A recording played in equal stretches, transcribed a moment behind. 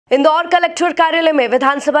Indore collector कार्यालय में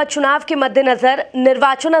विधानसभा चुनाव के मद्देनजर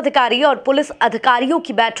निर्वाचन अधिकारी और पुलिस अधिकारियों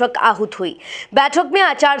की बैठक आहूत हुई। बैठक में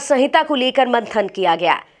आचार संहिता को लेकर मंथन किया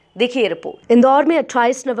गया। देखिए रिपोर्ट। इंदौर में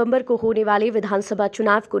 28 नवंबर को होने वाले विधानसभा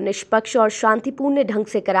चुनाव को निष्पक्ष और शांतिपूर्ण ढंग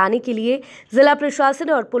से कराने के लिए जिला प्रशासन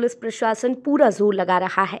और पुलिस प्रशासन पूरा जोर लगा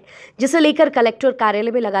रहा है, जिसे लेकर कलेक्टर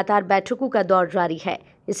कार्यालय में लगातार बैठकों का दौर जारी है।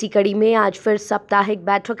 इसी कड़ी में आज फिर साप्ताहिक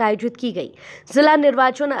बैठक आयोजित की गई। जिला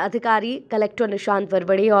निर्वाचन अधिकारी कलेक्टर निशांत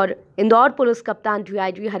वरवड़े और इंदौर पुलिस कप्तान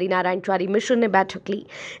डीआईजी हरिनारायण चारी मिश्र ने बैठक ली।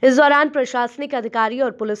 इस दौरान प्रशासनिक अधिकारी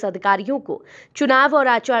और पुलिस अधिकारियों को चुनाव और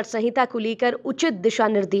आचार संहिता को लेकर उचित दिशा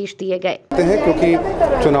निर्देश दिए गए हैं,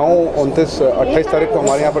 क्योंकि चुनाव 28 तारीख को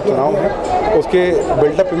हमारे यहाँ पर चुनाव है। उसके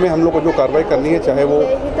बिल्डअप में हम लोग को जो कार्रवाई करनी है, चाहे वो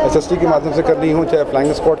एसएसटी के माध्यम से करनी हो, चाहे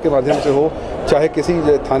फ्लाइंग स्क्वाड के माध्यम से हो, चाहे किसी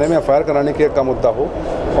थाने में एफआईआर कराने का मुद्दा हो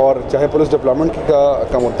और चाहे पुलिस डिप्लॉयमेंट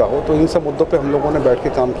का मुद्दा हो, तो इन सब मुद्दों पे हम लोगों ने बैठ के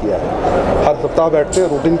काम किया है। हर सप्ताह बैठते हैं,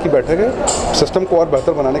 रूटीन की बैठक है, सिस्टम को और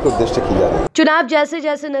बेहतर बनाने के उद्देश्य से की जा रही है। चुनाव जैसे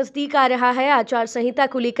जैसे नजदीक आ रहा है, आचार संहिता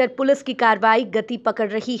को लेकर पुलिस की कार्रवाई गति पकड़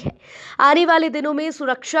रही है। आने वाले दिनों में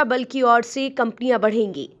सुरक्षा बल की ओर से कंपनियां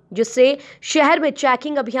बढ़ेंगी, जिससे शहर में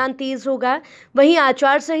चेकिंग अभियान तेज होगा। वहीं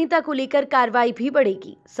आचार संहिता को लेकर कार्रवाई भी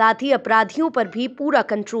बढ़ेगी, साथ ही अपराधियों पर भी पूरा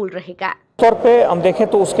कंट्रोल रहेगा। तौर पे हम देखें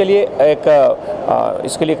तो उसके लिए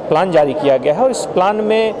इसके लिए एक प्लान जारी किया गया है और इस प्लान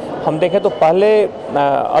में हम देखें तो पहले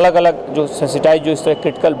अलग अलग जो सेंसिटाइज जो इस तरह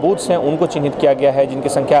क्रिटिकल बूथ्स हैं उनको चिन्हित किया गया है, जिनकी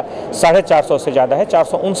संख्या 450 से ज़्यादा है।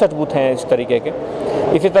 459 बूथ हैं इस तरीके के।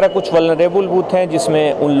 इसी तरह कुछ वल्नरेबल बूथ हैं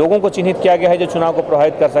जिसमें उन लोगों को चिन्हित किया गया है जो चुनाव को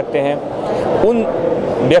प्रभावित कर सकते हैं। उन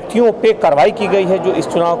व्यक्तियों पे कार्रवाई की गई है जो इस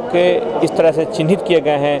चुनाव के इस तरह से चिन्हित किए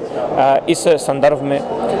गए हैं इस संदर्भ में।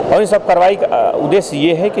 और इन सब कार्रवाई का उद्देश्य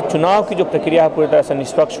ये है कि चुनाव की जो प्रक्रिया है पूरी तरह से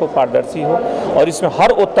निष्पक्ष हो, पारदर्शी हो और इसमें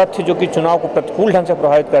हर वो तथ्य जो कि चुनाव को प्रतिकूल ढंग से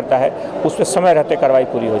प्रभावित करता है उस पर समय रहते कार्रवाई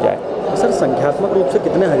पूरी हो जाए। सर, संख्यात्मक रूप से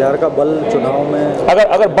कितने हजार का बल चुनाव में?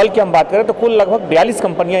 अगर बल की हम बात करें तो कुल लगभग 42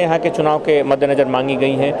 कंपनियां यहाँ के चुनाव के मद्देनजर मांगी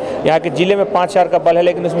गई हैं। यहाँ के जिले में 5000 का बल है,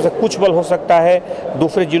 लेकिन इसमें से कुछ बल हो सकता है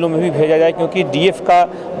दूसरे जिलों में भी भेजा जाए, क्योंकि डीएफ का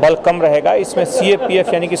बल कम रहेगा। इसमें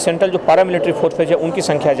सीएपीएफ यानी कि सेंट्रल जो पैरामिलिट्री फोर्सेज है उनकी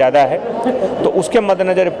संख्या ज़्यादा है, तो उसके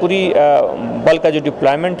मद्देनजर पूरी बल का जो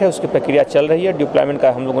डिप्लॉयमेंट है उसकी प्रक्रिया चल रही है। डिप्लॉयमेंट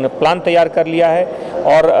का हम लोगों ने प्लान तैयार कर लिया है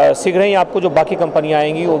और शीघ्र ही आपको जो बाकी कंपनियां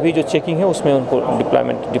आएंगी वो भी जो चेकिंग है उसमें उनको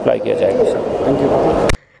डिप्लॉय किया जाएगा। Thank you.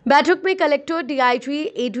 बैठक में कलेक्टर, डीआईजी,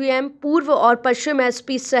 एडीएम, पूर्व और पश्चिम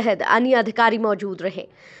एसपी सहित अन्य अधिकारी मौजूद रहे।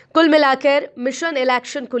 कुल मिलाकर मिशन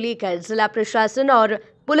इलेक्शन को लेकर जिला प्रशासन और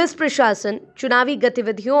पुलिस प्रशासन चुनावी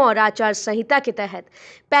गतिविधियों और आचार संहिता के तहत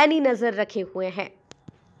पैनी नजर रखे हुए हैं।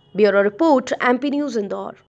 Bureau report, MP news Indore.